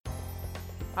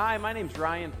Hi, my name's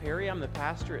Ryan Perry. I'm the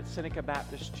pastor at Seneca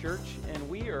Baptist Church, and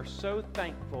we are so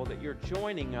thankful that you're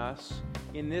joining us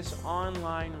in this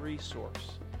online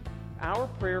resource. Our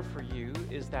prayer for you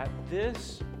is that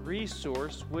this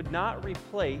resource would not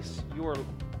replace your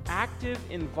active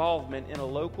involvement in a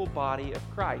local body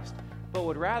of Christ, but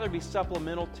would rather be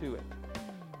supplemental to it.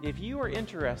 If you are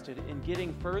interested in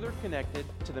getting further connected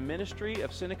to the ministry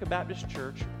of Seneca Baptist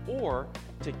Church or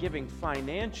to giving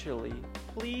financially,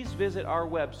 please visit our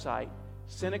website,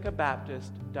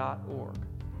 senecabaptist.org.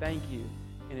 Thank you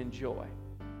and enjoy.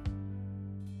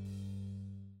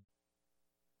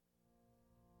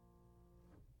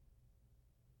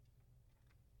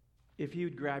 If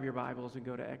you'd grab your Bibles and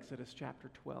go to Exodus chapter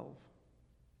 12.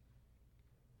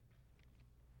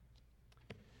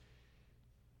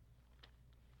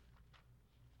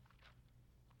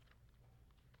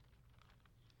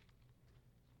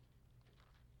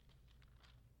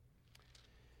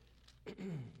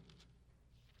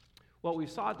 What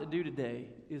we've sought to do today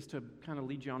is to kind of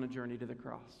lead you on a journey to the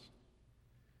cross.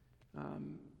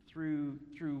 Through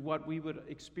what we would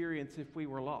experience if we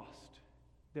were lost.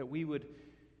 That we would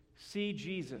see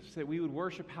Jesus, that we would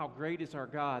worship how great is our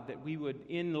God, that we would,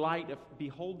 in light of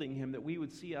beholding Him, that we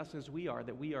would see us as we are,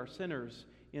 that we are sinners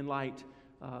in light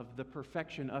of the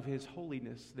perfection of His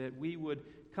holiness, that we would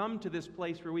come to this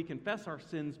place where we confess our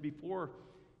sins before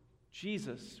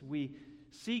Jesus. We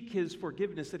seek His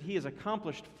forgiveness that He has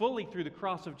accomplished fully through the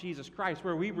cross of Jesus Christ,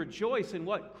 where we rejoice in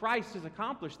what Christ has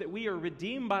accomplished, that we are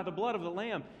redeemed by the blood of the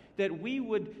Lamb, that we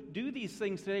would do these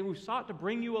things today. We've sought to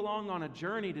bring you along on a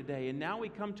journey today, and now we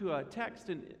come to a text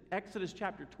in Exodus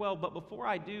chapter 12, but before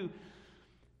I do,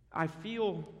 I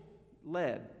feel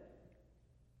led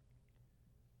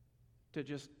to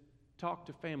just talk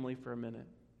to family for a minute.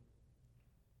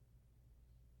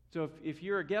 So if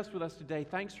you're a guest with us today,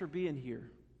 thanks for being here.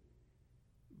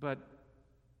 But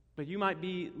you might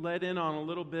be led in on a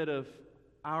little bit of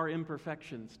our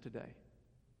imperfections today.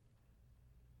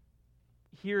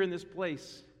 Here in this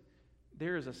place,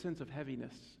 there is a sense of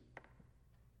heaviness.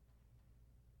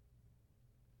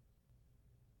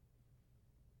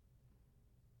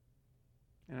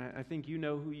 And I think you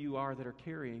know who you are that are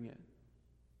carrying it.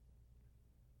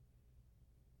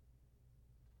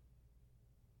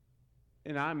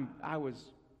 And I was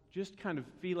just kind of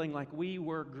feeling like we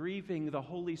were grieving the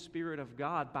Holy Spirit of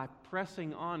God by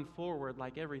pressing on forward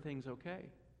like everything's okay.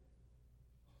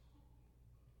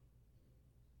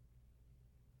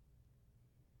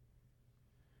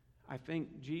 I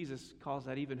think Jesus calls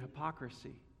that even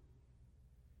hypocrisy.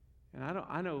 And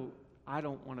I know I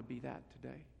don't want to be that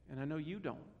today. And I know you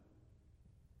don't.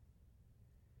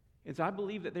 And so I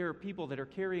believe that there are people that are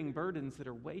carrying burdens that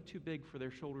are way too big for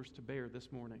their shoulders to bear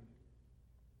this morning.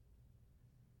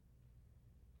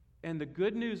 And the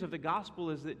good news of the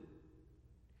gospel is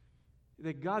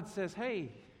that God says,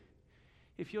 hey,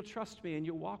 if you'll trust me and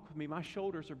you'll walk with me, my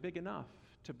shoulders are big enough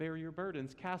to bear your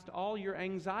burdens. Cast all your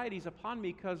anxieties upon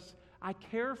me because I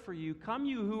care for you. Come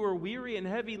you who are weary and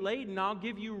heavy laden, I'll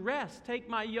give you rest. Take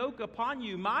my yoke upon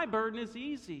you. My burden is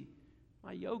easy.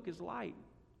 My yoke is light.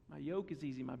 My yoke is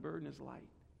easy. My burden is light.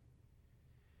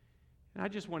 And I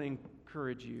just want to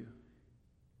encourage you.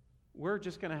 We're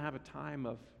just going to have a time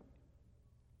of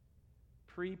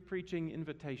pre-preaching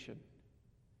invitation.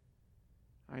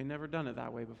 I ain't never done it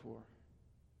that way before.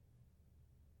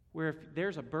 Where if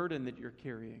there's a burden that you're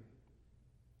carrying,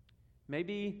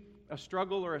 maybe a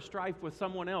struggle or a strife with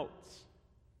someone else,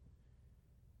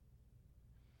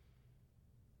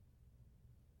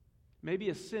 maybe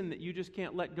a sin that you just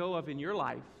can't let go of in your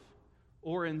life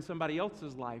or in somebody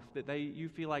else's life, that you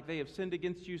feel like they have sinned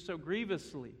against you so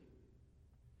grievously,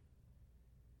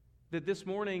 that this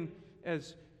morning,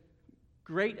 as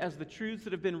great as the truths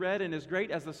that have been read and as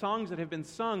great as the songs that have been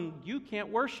sung, you can't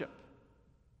worship.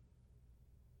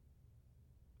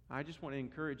 I just want to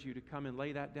encourage you to come and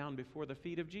lay that down before the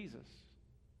feet of Jesus.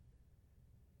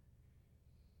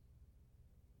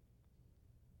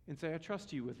 And say, I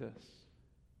trust you with this.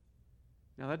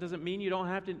 Now that doesn't mean you don't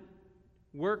have to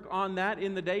work on that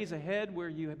in the days ahead, where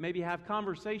you maybe have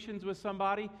conversations with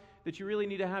somebody that you really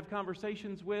need to have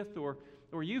conversations with, or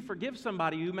you forgive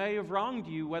somebody who may have wronged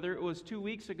you, whether it was 2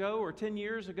 weeks ago or 10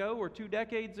 years ago or 2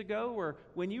 decades ago or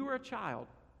when you were a child.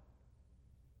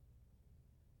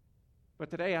 But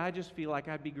today I just feel like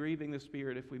I'd be grieving the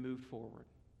Spirit if we moved forward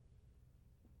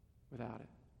without it.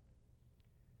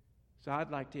 So I'd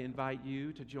like to invite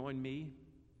you to join me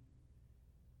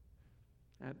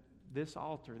at this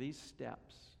altar, these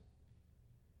steps.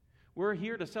 We're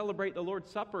here to celebrate the Lord's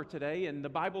Supper today, and the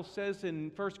Bible says in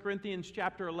 1 Corinthians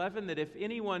chapter 11 that if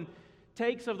anyone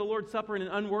takes of the Lord's Supper in an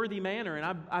unworthy manner.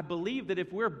 And I believe that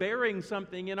if we're bearing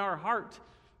something in our heart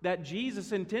that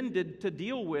Jesus intended to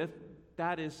deal with,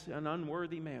 that is an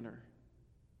unworthy manner.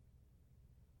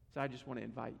 So I just want to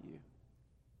invite you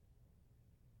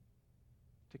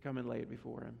to come and lay it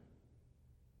before Him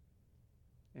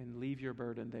and leave your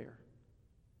burden there.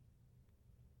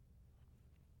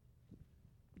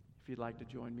 If you'd like to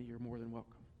join me, you're more than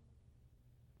welcome.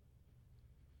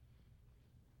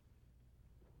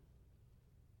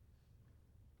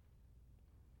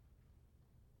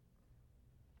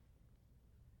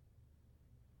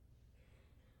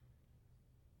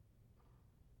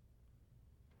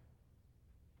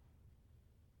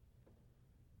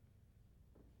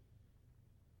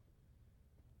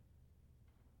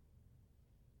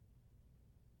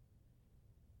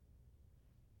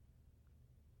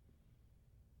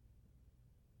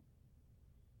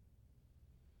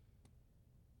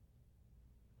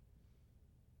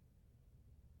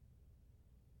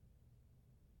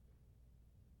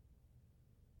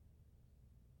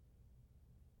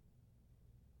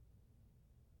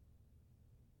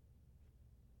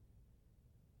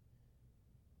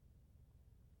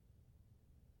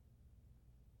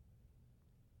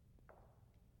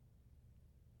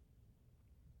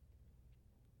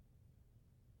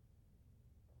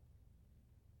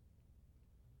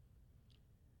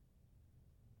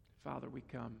 Father, we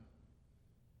come.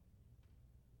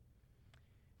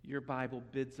 Your Bible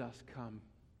bids us come.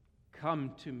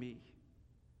 Come to me,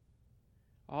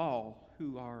 all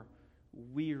who are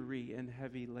weary and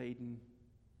heavy laden,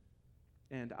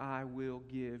 and I will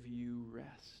give you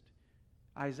rest.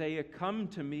 Isaiah, come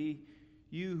to me,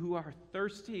 you who are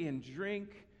thirsty, and drink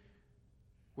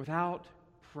without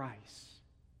price.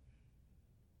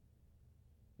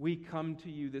 We come to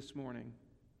you this morning,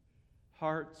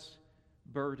 hearts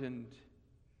burdened.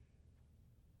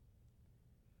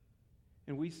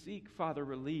 And we seek, Father,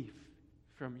 relief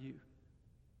from you.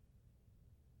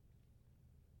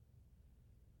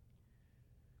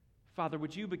 Father,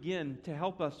 would you begin to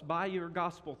help us by your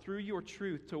gospel, through your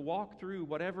truth, to walk through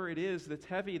whatever it is that's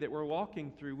heavy that we're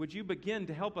walking through? Would you begin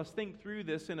to help us think through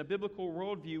this in a biblical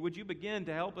worldview? Would you begin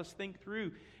to help us think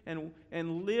through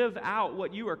and live out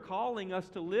what you are calling us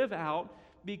to live out,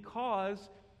 because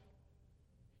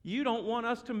you don't want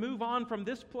us to move on from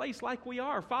this place like we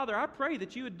are. Father, I pray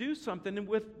that you would do something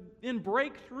and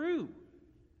break through.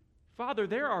 Father,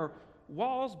 there are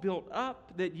walls built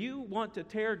up that you want to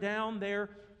tear down.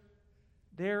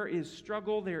 There is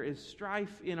struggle, there is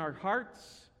strife in our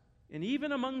hearts, and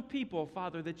even among people,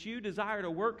 Father, that you desire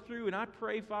to work through. And I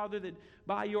pray, Father, that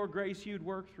by your grace you'd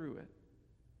work through it.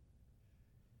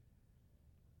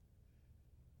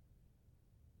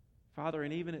 Father,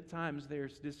 and even at times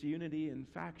there's disunity and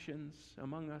factions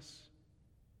among us.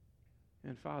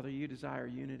 And Father, you desire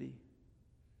unity.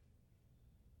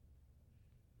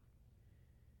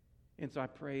 And so I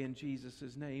pray in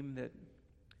Jesus' name that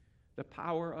the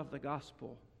power of the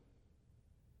gospel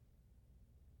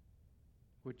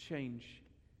would change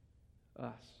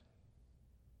us.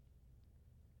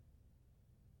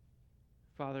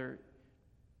 Father,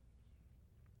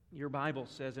 your Bible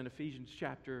says in Ephesians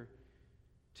chapter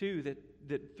 2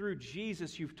 that through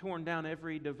Jesus you've torn down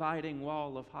every dividing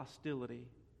wall of hostility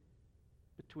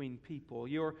between people.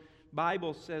 Your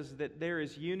Bible says that there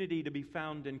is unity to be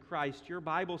found in Christ. Your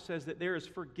Bible says that there is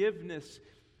forgiveness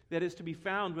that is to be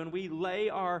found when we lay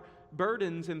our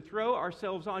burdens and throw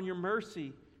ourselves on your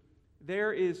mercy.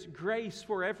 There is grace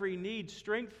for every need,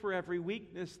 strength for every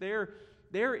weakness.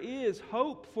 There is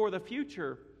hope for the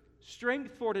future,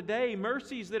 strength for today,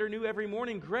 mercies that are new every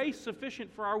morning, grace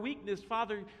sufficient for our weakness.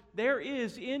 Father, there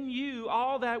is in you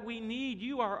all that we need.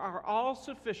 You are our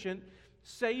all-sufficient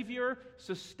Savior,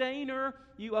 sustainer.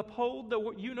 You uphold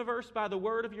the universe by the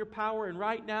word of your power, and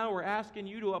right now we're asking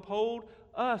you to uphold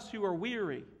us who are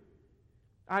weary.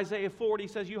 Isaiah 40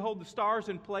 says, you hold the stars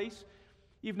in place.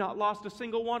 You've not lost a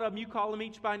single one of them. You call them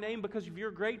each by name because of your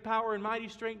great power and mighty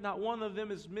strength. Not one of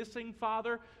them is missing,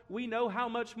 Father. We know how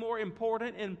much more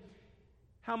important and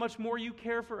how much more you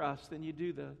care for us than you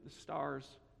do the stars.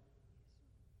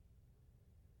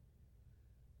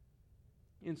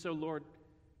 And so, Lord,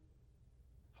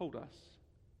 hold us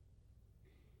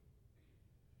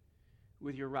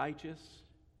with your righteous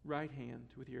right hand,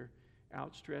 with your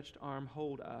outstretched arm,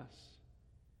 hold us.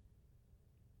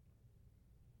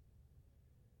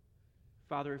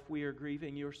 Father, if we are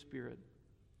grieving your Spirit,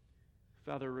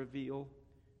 Father, reveal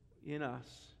in us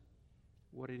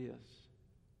what it is.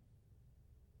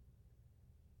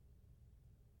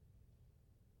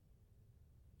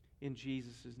 In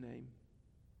Jesus' name,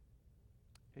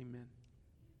 amen.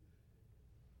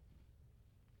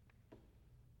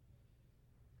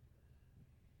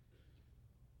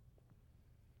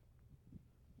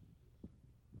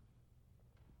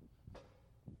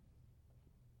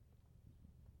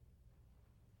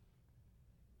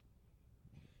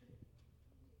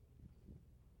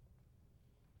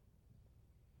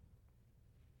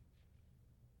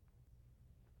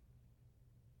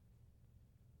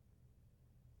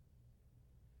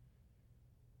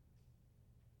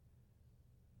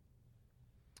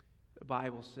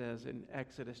 Bible says in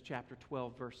Exodus chapter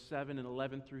 12, verse 7 and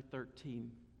 11 through 13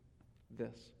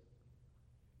 this.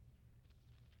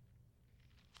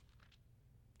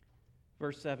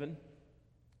 Verse 7,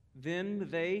 then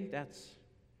they, that's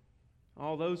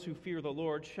all those who fear the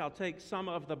Lord, shall take some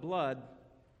of the blood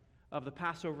of the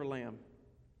Passover lamb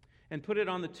and put it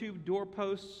on the two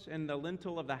doorposts and the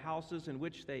lintel of the houses in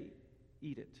which they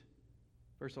eat it.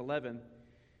 Verse 11,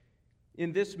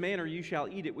 in this manner you shall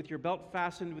eat it, with your belt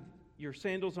fastened, with your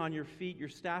sandals on your feet, your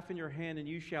staff in your hand, and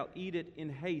you shall eat it in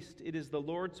haste. It is the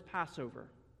Lord's Passover.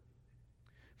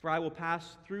 For I will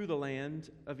pass through the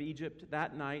land of Egypt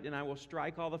that night, and I will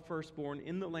strike all the firstborn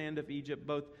in the land of Egypt,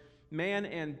 both man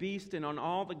and beast, and on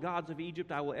all the gods of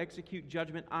Egypt I will execute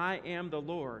judgment. I am the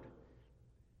Lord.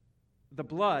 The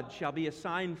blood shall be a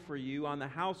sign for you on the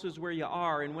houses where you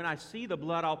are, and when I see the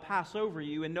blood, I'll pass over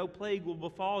you, and no plague will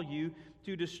befall you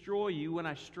to destroy you when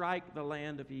I strike the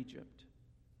land of Egypt.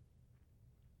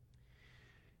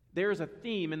 There's a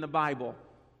theme in the Bible.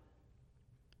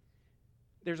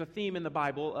 There's a theme in the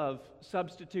Bible of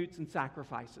substitutes and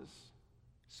sacrifices.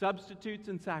 Substitutes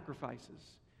and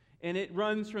sacrifices. And it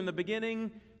runs from the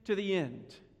beginning to the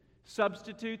end.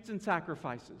 Substitutes and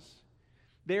sacrifices.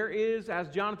 There is, as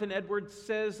Jonathan Edwards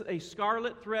says, a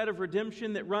scarlet thread of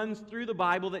redemption that runs through the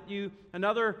Bible that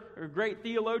another great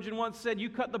theologian once said, you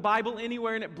cut the Bible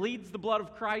anywhere and it bleeds the blood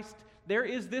of Christ. There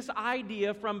is this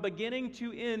idea from beginning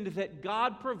to end that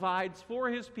God provides for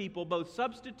His people both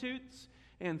substitutes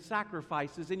and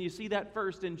sacrifices. And you see that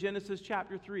first in Genesis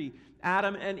chapter 3.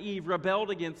 Adam and Eve rebelled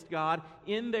against God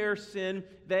in their sin.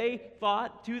 They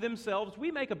thought to themselves, we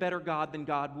make a better God than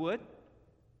God would.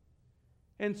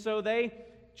 And so they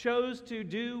chose to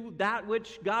do that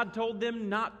which God told them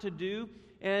not to do.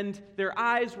 And their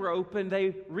eyes were open.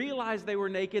 They realized they were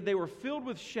naked. They were filled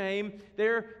with shame.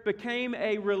 There became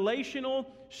a relational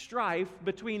strife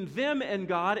between them and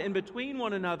God and between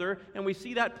one another. And we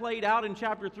see that played out in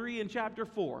chapter 3 and chapter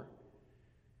 4.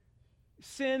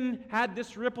 Sin had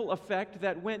this ripple effect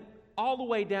that went all the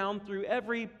way down through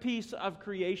every piece of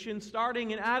creation, starting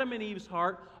in Adam and Eve's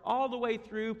heart, all the way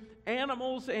through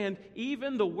animals, and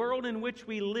even the world in which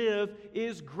we live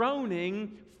is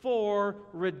groaning for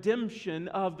redemption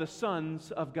of the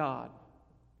sons of God.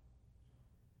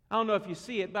 I don't know if you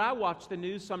see it, but I watch the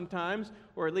news sometimes,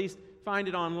 or at least find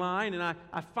it online, and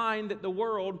I find that the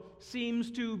world seems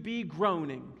to be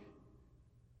groaning.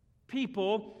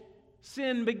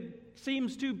 Sin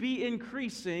seems to be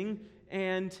increasing,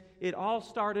 and it all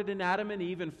started in Adam and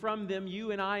Eve, and from them you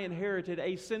and I inherited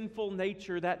a sinful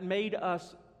nature that made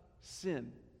us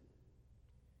sin.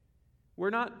 We're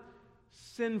not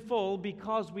sinful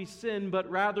because we sin, but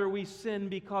rather we sin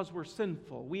because we're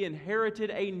sinful. We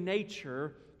inherited a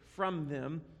nature from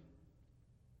them.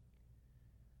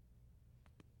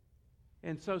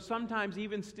 And so sometimes,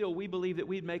 even still, we believe that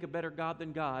we'd make a better God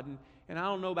than God. And I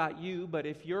don't know about you, but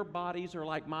if your bodies are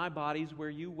like my bodies, where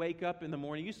you wake up in the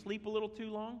morning, you sleep a little too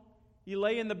long, you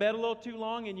lay in the bed a little too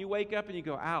long, and you wake up and you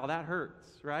go, ow, that hurts,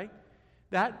 right?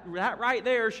 That right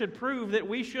there should prove that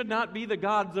we should not be the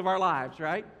gods of our lives,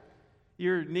 right?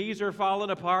 Your knees are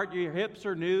falling apart, your hips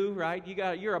are new, right?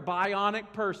 You're a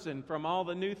bionic person from all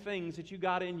the new things that you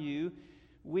got in you.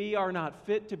 We are not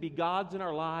fit to be gods in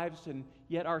our lives, and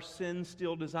yet our sin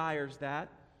still desires that.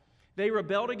 They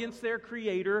rebelled against their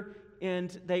Creator,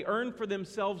 and they earned for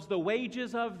themselves the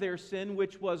wages of their sin,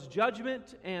 which was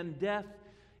judgment and death.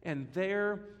 And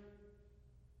there,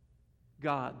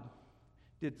 God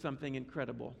did something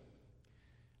incredible.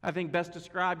 I think best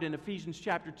described in Ephesians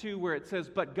chapter 2, where it says,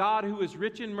 but God, who is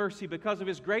rich in mercy, because of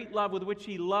His great love with which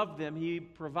He loved them, He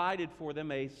provided for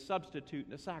them a substitute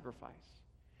and a sacrifice.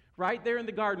 Right there in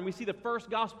the garden, we see the first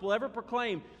gospel ever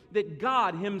proclaimed that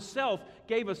God Himself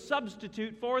gave a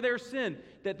substitute for their sin,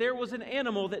 that there was an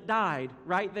animal that died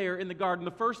right there in the garden,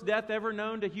 the first death ever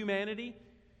known to humanity.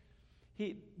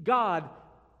 God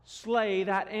slay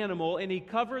that animal, and He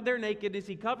covered their nakedness,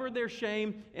 He covered their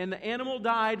shame, and the animal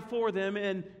died for them,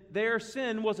 and their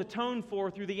sin was atoned for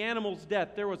through the animal's death.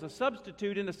 There was a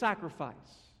substitute and a sacrifice.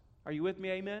 Are you with me?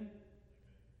 Amen?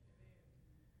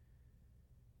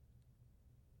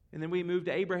 And then we move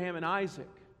to Abraham and Isaac.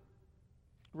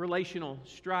 Relational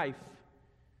strife.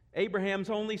 Abraham's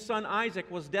only son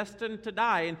Isaac was destined to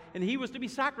die, and he was to be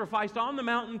sacrificed on the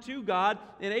mountain to God.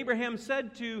 And Abraham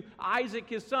said to Isaac,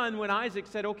 his son, when Isaac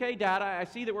said, okay, Dad, I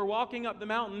see that we're walking up the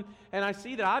mountain, and I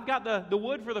see that I've got the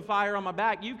wood for the fire on my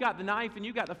back, you've got the knife, and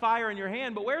you've got the fire in your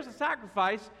hand, but where's the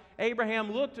sacrifice?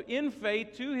 Abraham looked in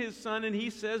faith to his son, and he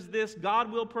says this,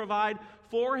 God will provide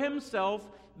for Himself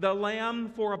the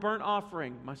lamb for a burnt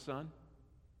offering, my son.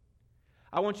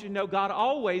 I want you to know God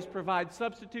always provides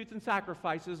substitutes and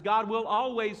sacrifices. God will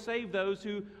always save those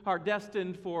who are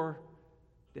destined for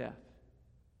death.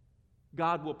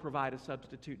 God will provide a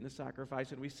substitute and a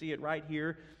sacrifice, and we see it right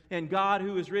here. And God,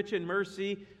 who is rich in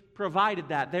mercy, provided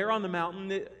that. There on the mountain,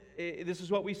 this is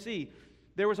what we see.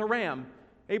 There was a ram.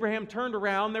 Abraham turned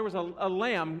around. There was a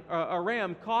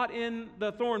ram caught in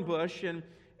the thorn bush, and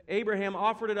Abraham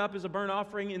offered it up as a burnt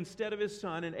offering instead of his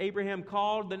son. And Abraham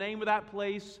called the name of that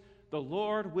place, "The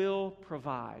Lord will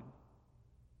provide."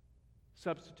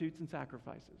 Substitutes and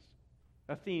sacrifices,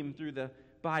 a theme through the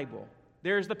Bible.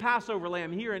 There's the Passover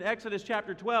lamb here in Exodus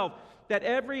chapter 12, that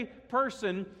every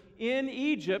person in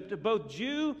Egypt, both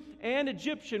Jew and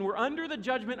Egyptian, were under the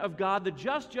judgment of God, the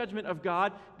just judgment of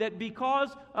God, that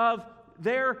because of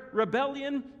their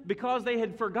rebellion, because they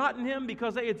had forgotten Him,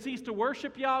 because they had ceased to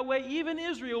worship Yahweh, even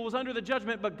Israel was under the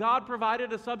judgment, but God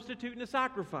provided a substitute and a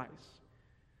sacrifice.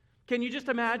 Can you just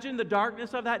imagine the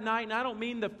darkness of that night? And I don't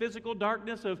mean the physical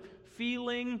darkness of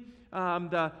feeling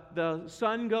the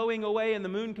sun going away and the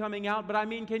moon coming out, but I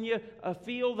mean, can you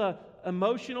feel the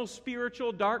emotional,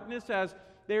 spiritual darkness as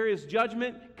there is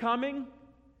judgment coming?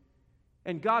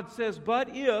 And God says, but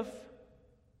if,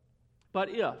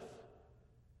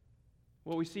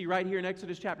 what we see right here in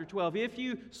Exodus chapter 12, if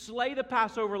you slay the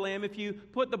Passover lamb, if you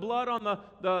put the blood on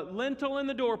the lintel and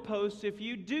the doorposts, if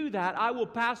you do that, I will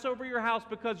pass over your house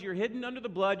because you're hidden under the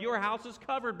blood. Your house is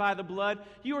covered by the blood.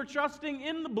 You are trusting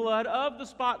in the blood of the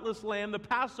spotless lamb, the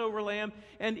Passover lamb.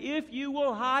 And if you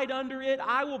will hide under it,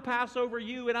 I will pass over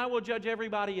you and I will judge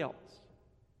everybody else.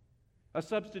 A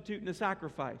substitute and a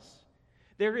sacrifice.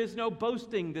 There is no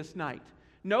boasting this night.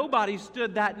 Nobody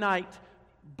stood that night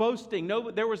boasting. No,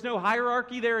 there was no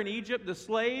hierarchy there in Egypt. The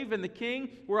slave and the king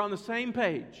were on the same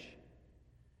page.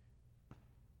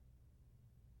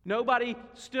 Nobody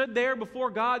stood there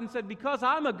before God and said, because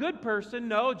I'm a good person.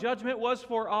 No, judgment was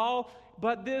for all,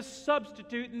 but this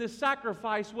substitute and this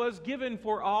sacrifice was given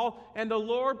for all, and the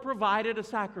Lord provided a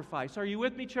sacrifice. Are you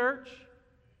with me, church?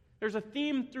 There's a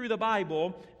theme through the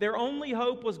Bible. Their only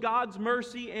hope was God's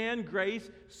mercy and grace,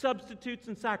 substitutes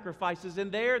and sacrifices.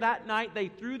 And there that night they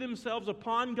threw themselves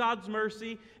upon God's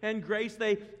mercy and grace.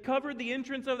 They covered the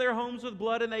entrance of their homes with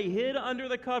blood, and they hid under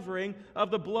the covering of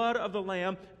the blood of the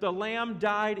Lamb. The Lamb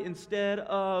died instead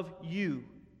of you.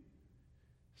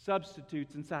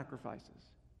 Substitutes and sacrifices.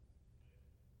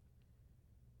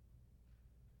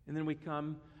 And then we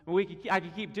come... I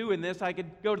could keep doing this. I could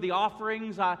go to the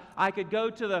offerings. I could go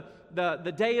to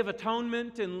the Day of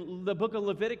Atonement in the book of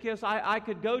Leviticus. I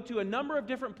could go to a number of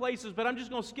different places, but I'm just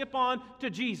going to skip on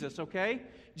to Jesus, okay?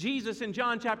 Jesus in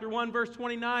John chapter 1, verse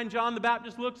 29, John the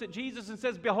Baptist looks at Jesus and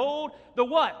says, behold, the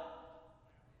what?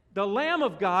 The Lamb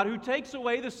of God who takes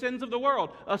away the sins of the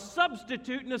world. A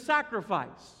substitute and a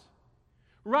sacrifice.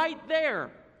 Right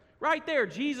there,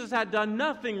 Jesus had done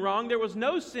nothing wrong. There was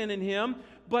no sin in Him.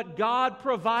 But God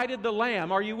provided the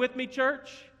Lamb. Are you with me,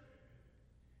 church?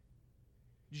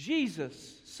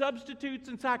 Jesus, substitutes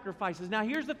and sacrifices. Now,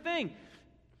 here's the thing.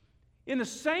 In the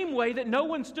same way that no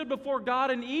one stood before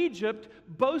God in Egypt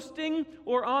boasting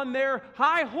or on their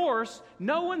high horse,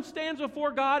 no one stands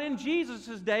before God in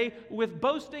Jesus' day with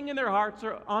boasting in their hearts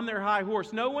or on their high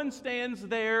horse. No one stands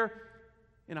there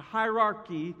in a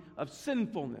hierarchy of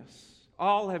sinfulness.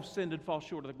 All have sinned and fall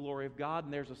short of the glory of God,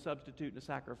 and there's a substitute and a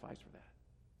sacrifice for that.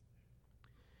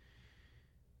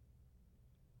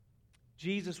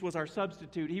 Jesus was our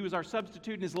substitute. He was our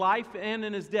substitute in His life and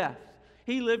in His death.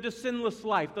 He lived a sinless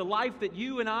life, the life that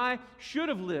you and I should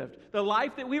have lived, the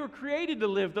life that we were created to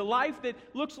live, the life that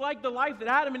looks like the life that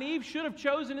Adam and Eve should have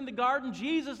chosen in the garden.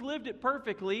 Jesus lived it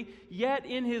perfectly, yet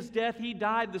in His death He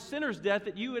died the sinner's death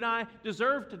that you and I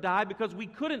deserved to die because we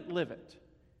couldn't live it.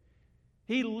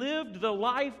 He lived the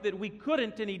life that we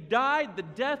couldn't, and He died the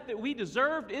death that we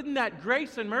deserved. Isn't that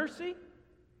grace and mercy?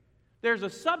 There's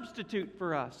a substitute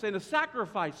for us and a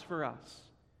sacrifice for us.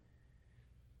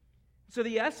 So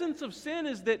the essence of sin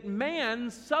is that man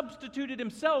substituted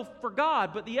himself for God,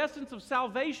 but the essence of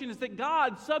salvation is that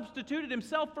God substituted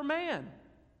Himself for man.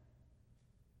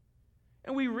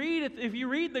 And we read, if you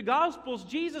read the Gospels,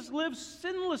 Jesus lived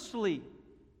sinlessly,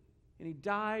 and He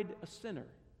died a sinner.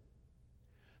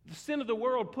 The sin of the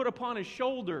world put upon His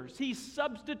shoulders. He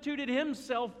substituted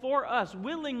Himself for us.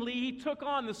 Willingly, He took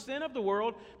on the sin of the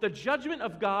world, the judgment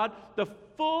of God, the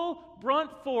full brunt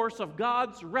force of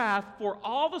God's wrath for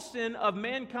all the sin of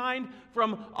mankind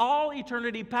from all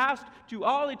eternity past to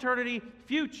all eternity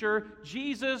future.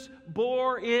 Jesus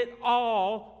bore it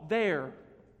all there.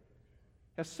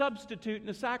 A substitute and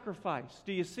a sacrifice.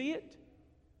 Do you see it?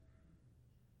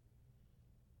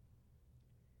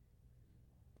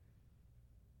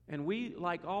 And we,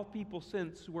 like all people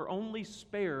since, were only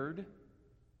spared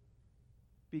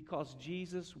because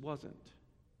Jesus wasn't.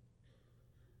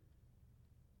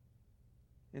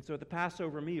 And so at the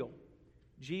Passover meal,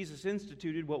 Jesus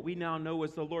instituted what we now know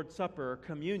as the Lord's Supper, or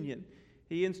communion.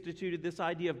 He instituted this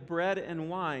idea of bread and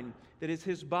wine, that is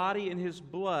His body and His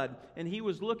blood. And He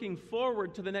was looking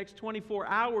forward to the next 24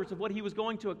 hours of what He was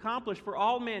going to accomplish for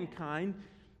all mankind.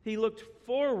 He looked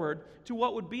forward to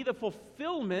what would be the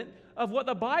fulfillment of what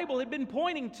the Bible had been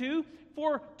pointing to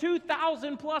for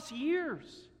 2,000 plus years.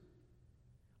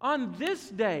 On this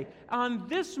day, on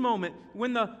this moment,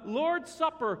 when the Lord's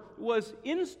Supper was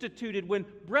instituted, when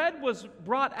bread was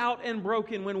brought out and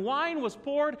broken, when wine was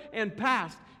poured and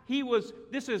passed,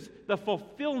 this is the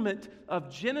fulfillment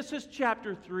of Genesis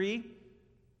chapter 3,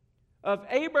 of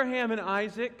Abraham and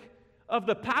Isaac, of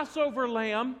the Passover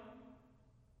lamb.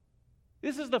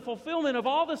 This is the fulfillment of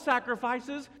all the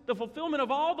sacrifices, the fulfillment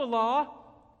of all the law,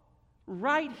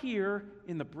 right here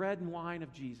in the bread and wine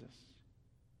of Jesus.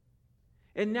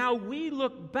 And now we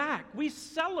look back, we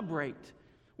celebrate.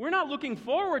 We're not looking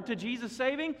forward to Jesus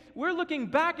saving, we're looking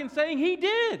back and saying, He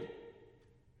did.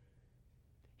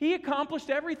 He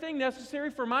accomplished everything necessary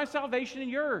for my salvation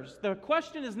and yours. The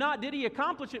question is not, did He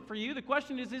accomplish it for you? The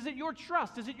question is it your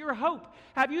trust? Is it your hope?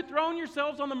 Have you thrown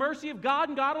yourselves on the mercy of God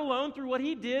and God alone through what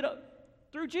He did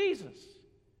through Jesus?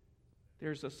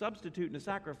 There's a substitute and a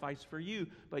sacrifice for you,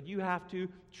 but you have to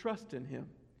trust in Him.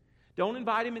 Don't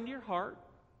invite Him into your heart.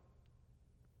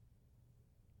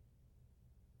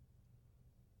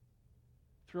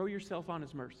 Throw yourself on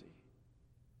His mercy.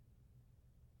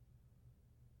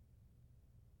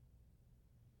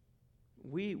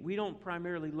 We don't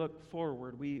primarily look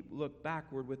forward. We look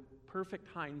backward with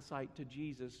perfect hindsight to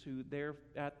Jesus, who there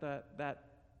at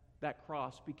that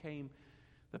cross became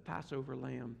the Passover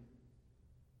lamb.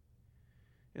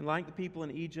 And like the people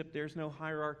in Egypt, there's no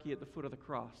hierarchy at the foot of the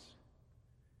cross.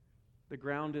 The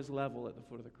ground is level at the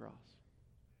foot of the cross.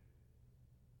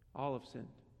 All have sinned.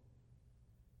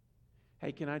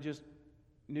 Hey, can I just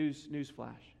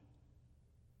newsflash?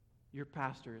 Your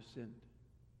pastor has sinned.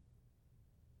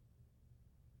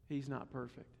 He's not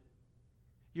perfect.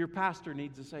 Your pastor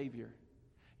needs a Savior.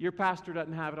 Your pastor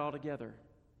doesn't have it all together.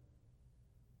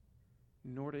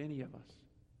 Nor do any of us.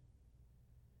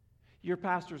 Your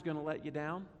pastor's going to let you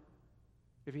down.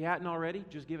 If he hadn't already,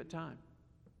 just give it time.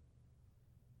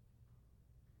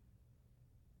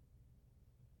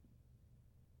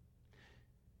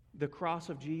 The cross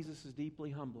of Jesus is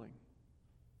deeply humbling.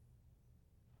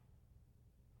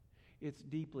 It's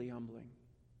deeply humbling.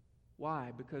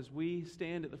 Why? Because we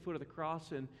stand at the foot of the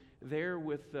cross, and there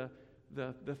with the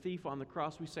thief on the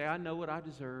cross, we say, I know what I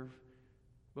deserve,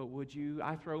 but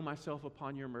I throw myself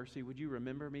upon your mercy. Would you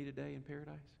remember me today in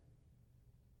paradise?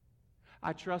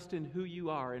 I trust in who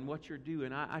you are and what you're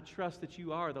doing. I trust that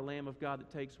you are the Lamb of God that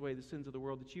takes away the sins of the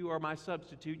world, that you are my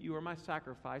substitute, you are my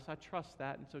sacrifice. I trust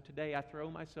that, and so today I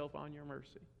throw myself on your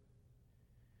mercy.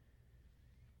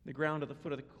 The ground at the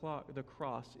foot of the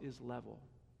cross is level.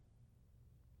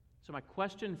 So my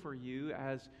question for you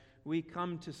as we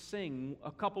come to sing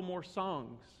a couple more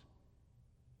songs,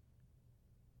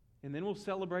 and then we'll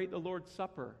celebrate the Lord's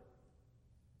Supper.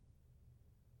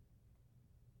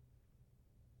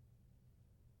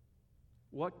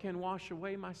 What can wash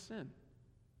away my sin?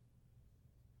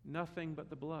 Nothing but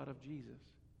the blood of Jesus.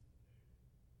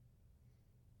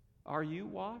 Are you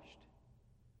washed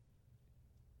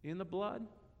in the blood?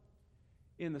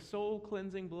 In the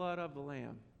soul-cleansing blood of the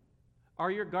Lamb? Are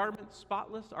your garments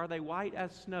spotless? Are they white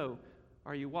as snow?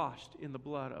 Are you washed in the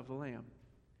blood of the Lamb?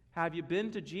 Have you been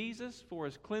to Jesus for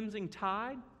His cleansing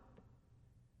tide?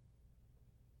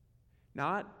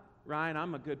 Not, Ryan,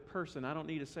 I'm a good person. I don't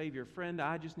need a Savior. Friend,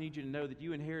 I just need you to know that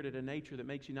you inherited a nature that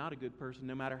makes you not a good person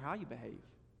no matter how you behave.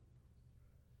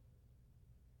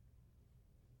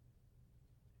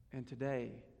 And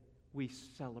today, we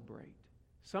celebrate.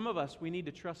 Some of us, we need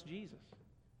to trust Jesus.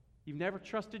 You've never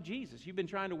trusted Jesus. You've been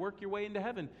trying to work your way into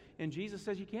heaven. And Jesus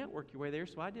says you can't work your way there,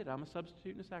 so I did. I'm a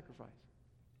substitute and a sacrifice.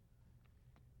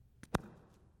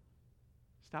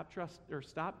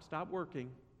 Stop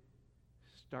working.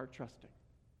 Start trusting.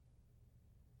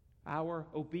 Our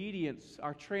obedience,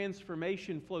 our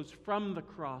transformation flows from the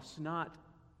cross, not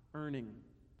earning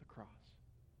the cross.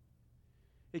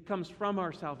 It comes from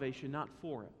our salvation, not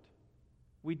for it.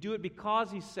 We do it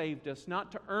because He saved us,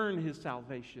 not to earn His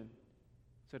salvation.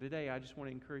 So today, I just want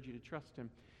to encourage you to trust Him.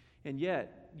 And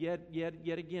yet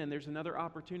again, there's another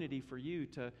opportunity for you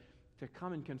to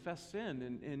come and confess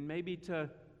sin and maybe to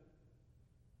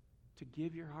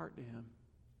give your heart to Him.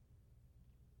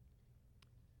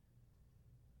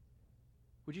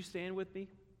 Would you stand with me?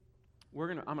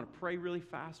 I'm going to pray really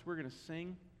fast. We're going to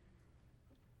sing.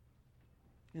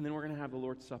 And then we're going to have the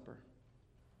Lord's Supper.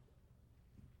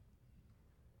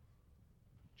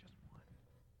 Just one.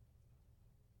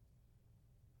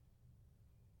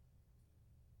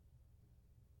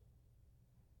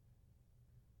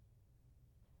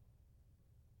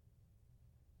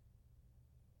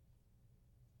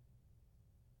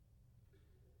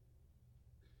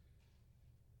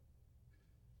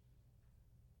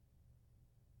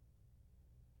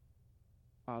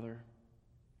 Father,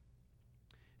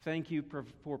 thank you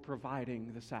for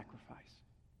providing the sacrifice.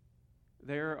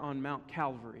 There on Mount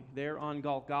Calvary, there on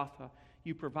Golgotha,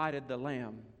 you provided the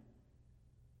lamb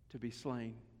to be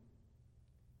slain.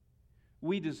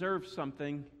 We deserve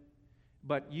something,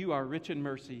 but you are rich in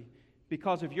mercy.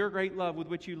 Because of your great love with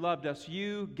which you loved us,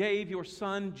 you gave your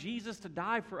Son, Jesus, to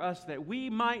die for us that we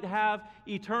might have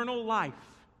eternal life,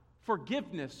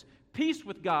 forgiveness, peace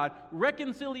with God,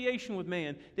 reconciliation with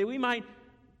man, that we might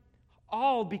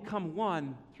all become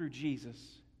one through Jesus.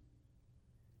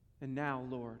 And now,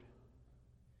 Lord,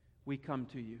 we come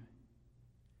to you.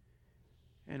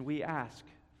 And we ask,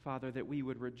 Father, that we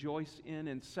would rejoice in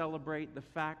and celebrate the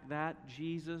fact that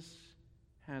Jesus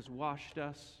has washed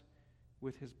us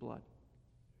with his blood.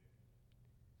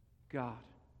 God,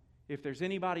 if there's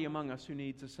anybody among us who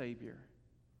needs a Savior,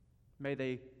 may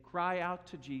they cry out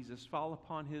to Jesus, fall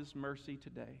upon his mercy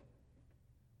today,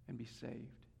 and be saved.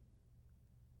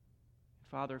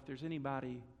 Father, if there's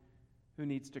anybody who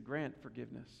needs to grant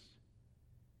forgiveness,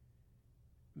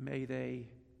 may they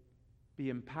be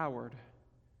empowered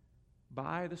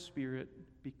by the Spirit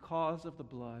because of the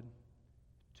blood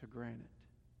to grant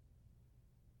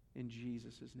it. In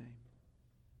Jesus' name,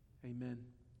 amen.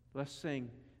 Let's sing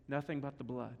Nothing But the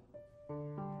Blood.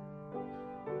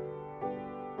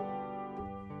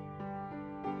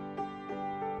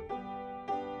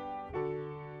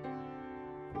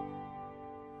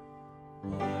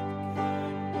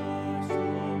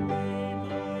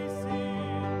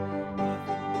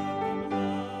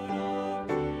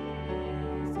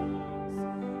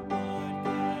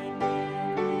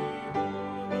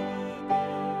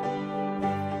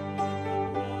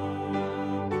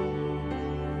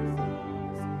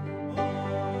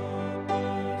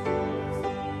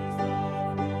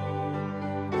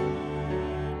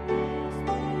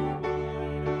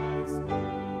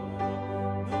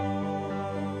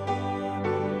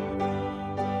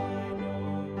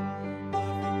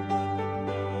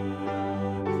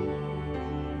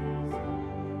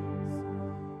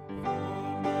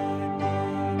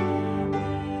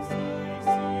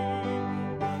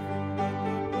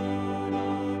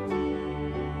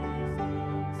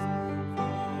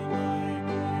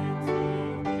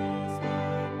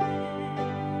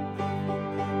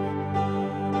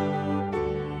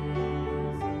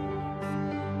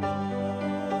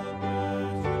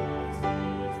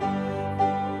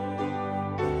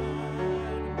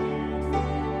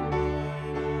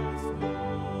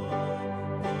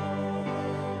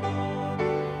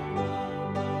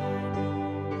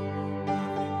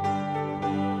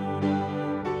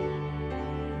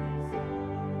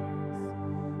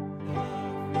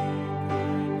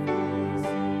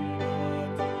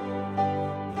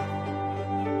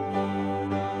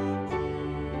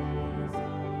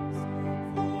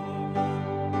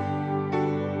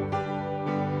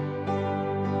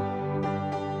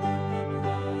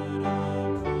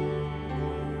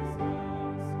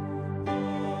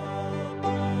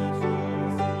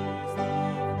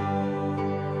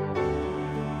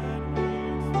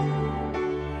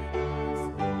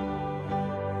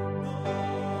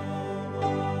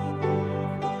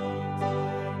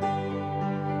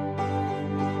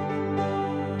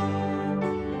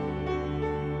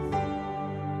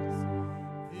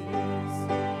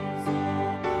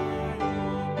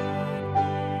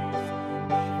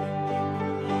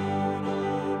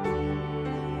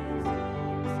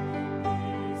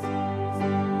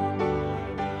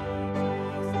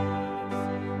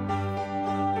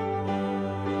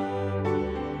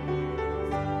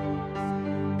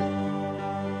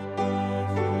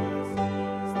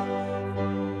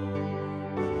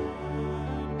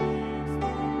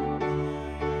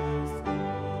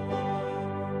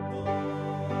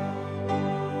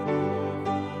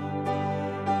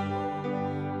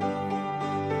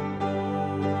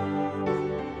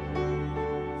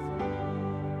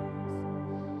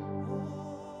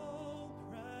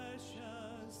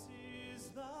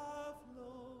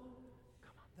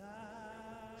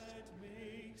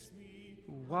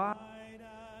 Why? White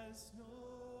as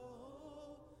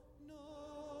snow,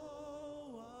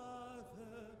 no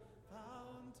other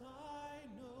fount I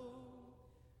know,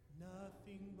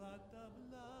 nothing but the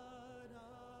blood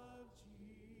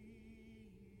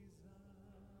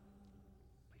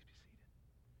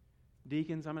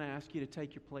Deacons, I'm going to ask you to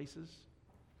take your places.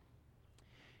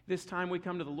 This time we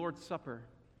come to the Lord's Supper.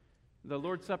 The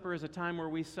Lord's Supper is a time where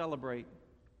we celebrate.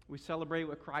 We celebrate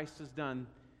what Christ has done.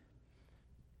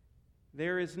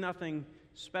 There is nothing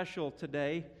special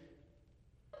today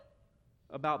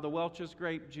about the Welch's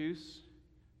grape juice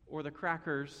or the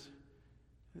crackers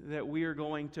that we are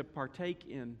going to partake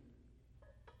in.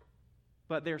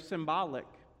 But they're symbolic.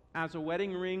 As a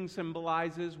wedding ring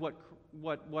symbolizes what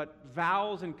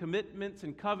vows and commitments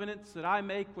and covenants that I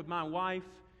make with my wife,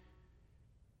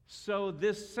 so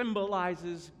this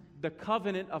symbolizes the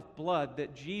covenant of blood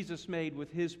that Jesus made with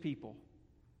His people.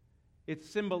 It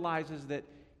symbolizes that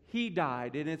He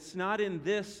died, and it's not in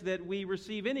this that we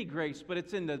receive any grace, but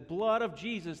it's in the blood of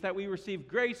Jesus that we receive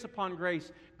grace upon grace,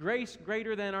 grace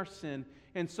greater than our sin.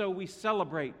 And so we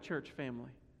celebrate, church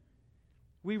family.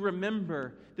 We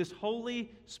remember this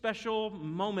holy, special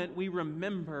moment. We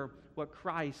remember what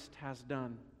Christ has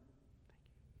done.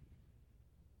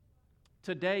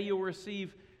 Today you'll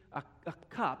receive a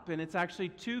cup, and it's actually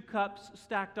 2 cups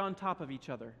stacked on top of each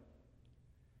other.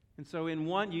 And so in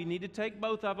one, you need to take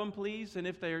both of them, please. And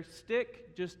if they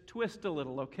stick, just twist a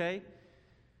little, okay?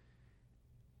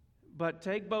 But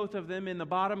take both of them. In the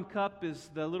bottom cup is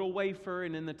the little wafer,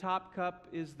 and in the top cup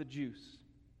is the juice.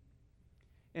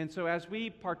 And so as we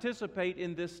participate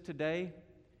in this today,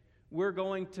 we're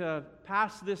going to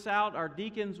pass this out. Our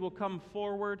deacons will come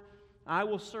forward. I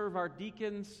will serve our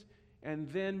deacons, and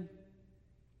then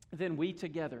we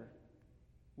together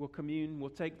will commune, we'll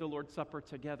take the Lord's Supper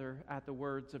together at the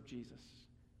words of Jesus.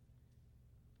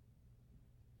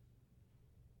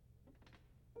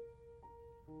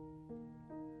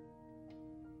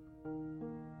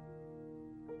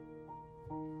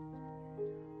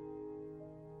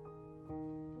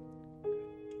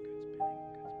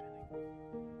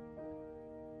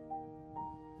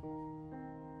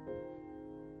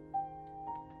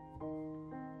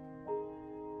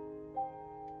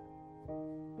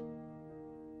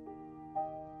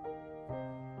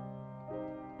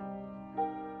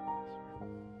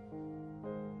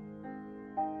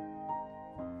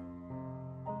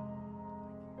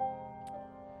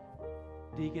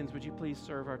 Deacons, would you please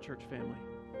serve our church family?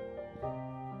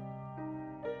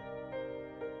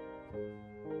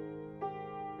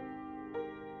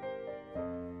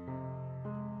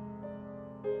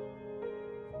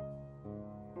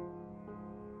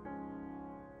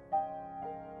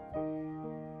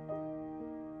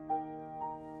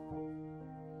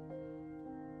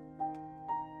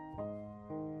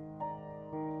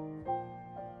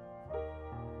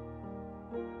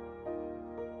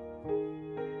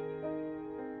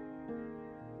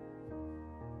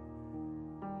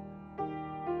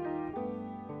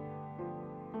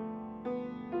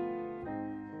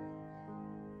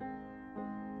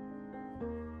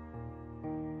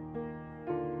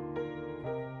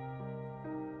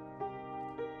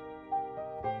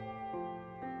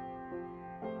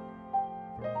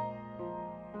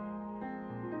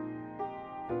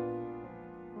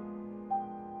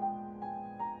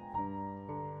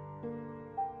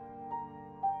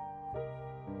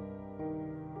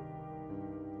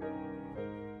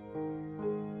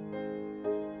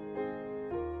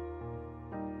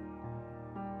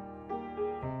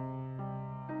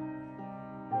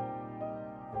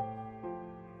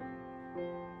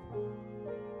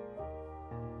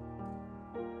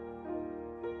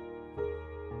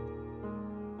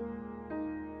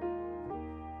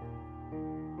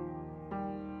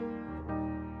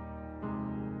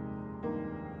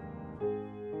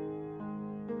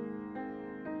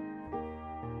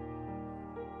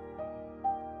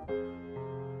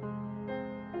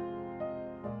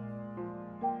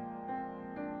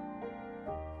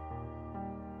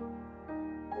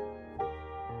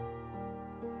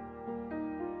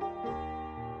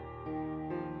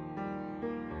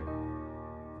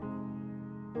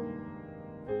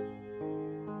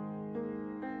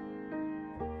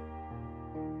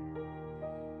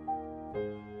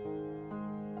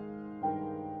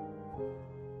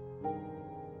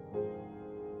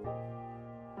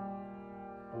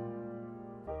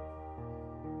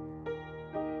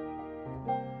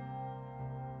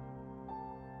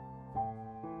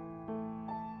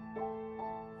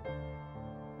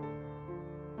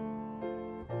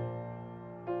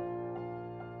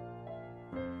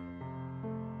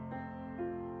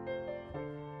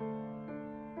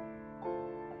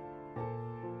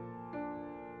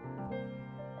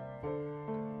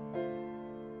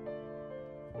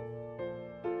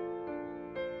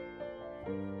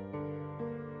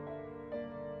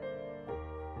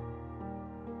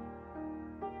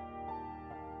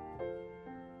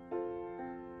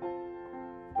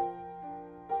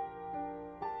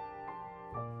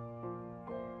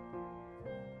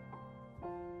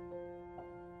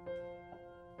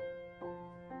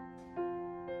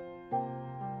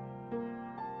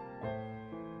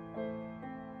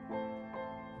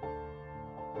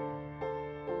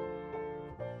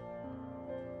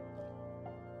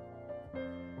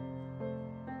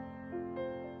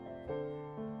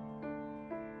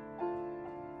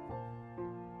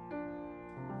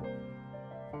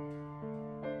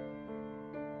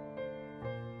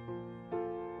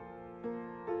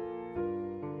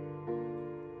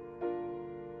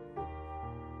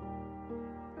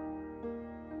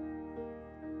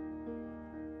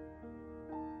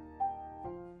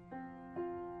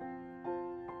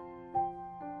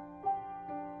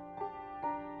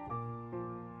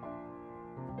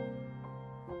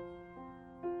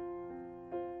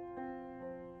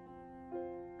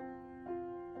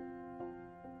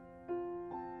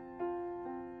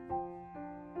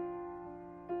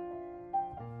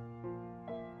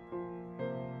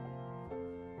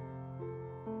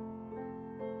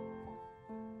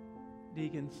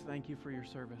 Deacons, thank you for your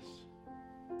service.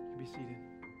 You can be seated.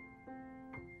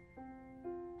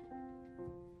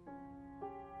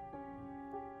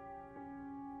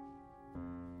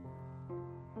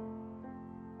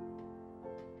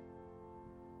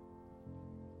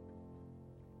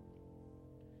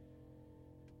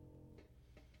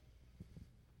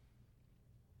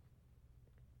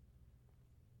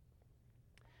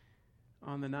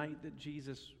 On the night that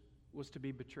Jesus was to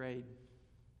be betrayed,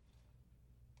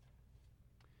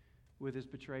 with his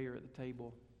betrayer at the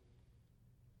table,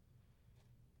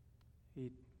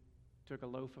 he took a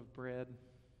loaf of bread,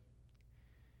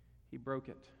 he broke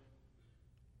it,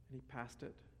 and he passed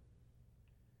it.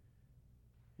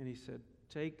 And he said,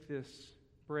 "Take this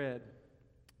bread,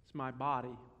 it's my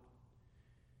body,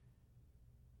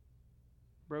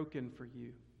 broken for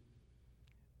you.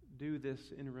 Do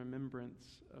this in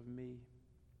remembrance of me."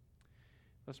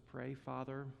 Let's pray.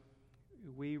 Father,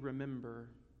 we remember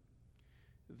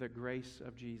the grace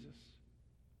of Jesus,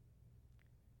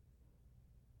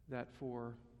 that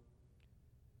for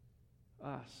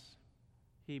us,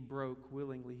 he broke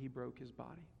his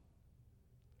body.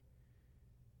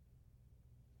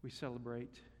 We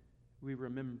celebrate, we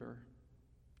remember,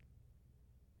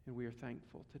 and we are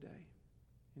thankful today.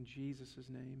 In Jesus'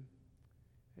 name,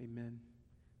 amen.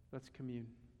 Let's commune.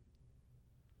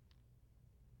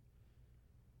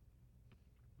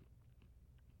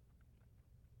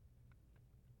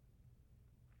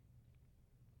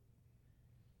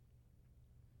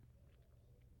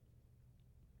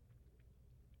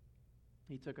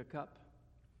 He took a cup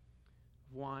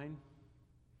of wine.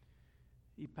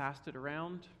 He passed it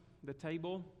around the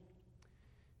table.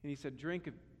 And he said,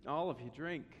 "Drink, all of you,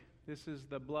 drink. This is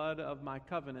the blood of my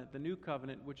covenant, the new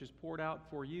covenant, which is poured out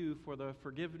for you for the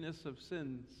forgiveness of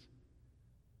sins."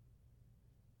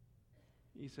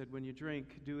 He said, "When you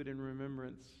drink, do it in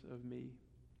remembrance of me."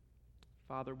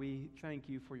 Father, we thank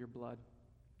you for your blood.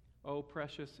 Oh,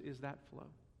 precious is that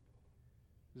flow.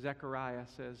 Zechariah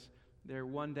says,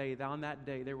 on that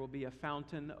day, there will be a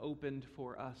fountain opened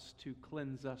for us to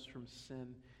cleanse us from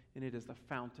sin, and it is the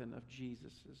fountain of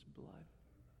Jesus' blood.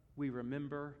 We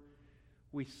remember,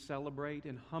 we celebrate,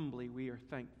 and humbly we are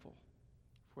thankful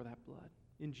for that blood.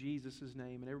 In Jesus'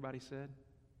 name. And everybody said,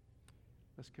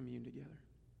 let's commune together.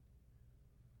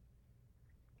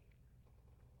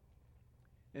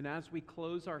 And as we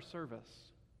close our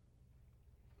service,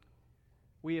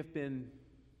 we have been,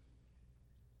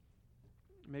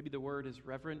 maybe the word is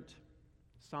reverent,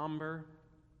 somber,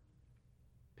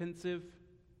 pensive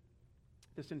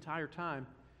this entire time.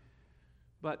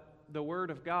 But the Word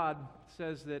of God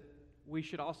says that we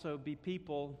should also be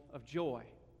people of joy.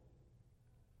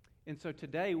 And so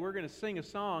today we're going to sing a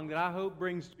song that I hope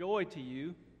brings joy to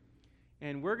you.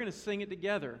 And we're going to sing it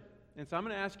together. And so I'm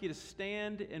going to ask you to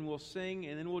stand and we'll sing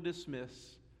and then we'll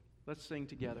dismiss. Let's sing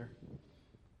together.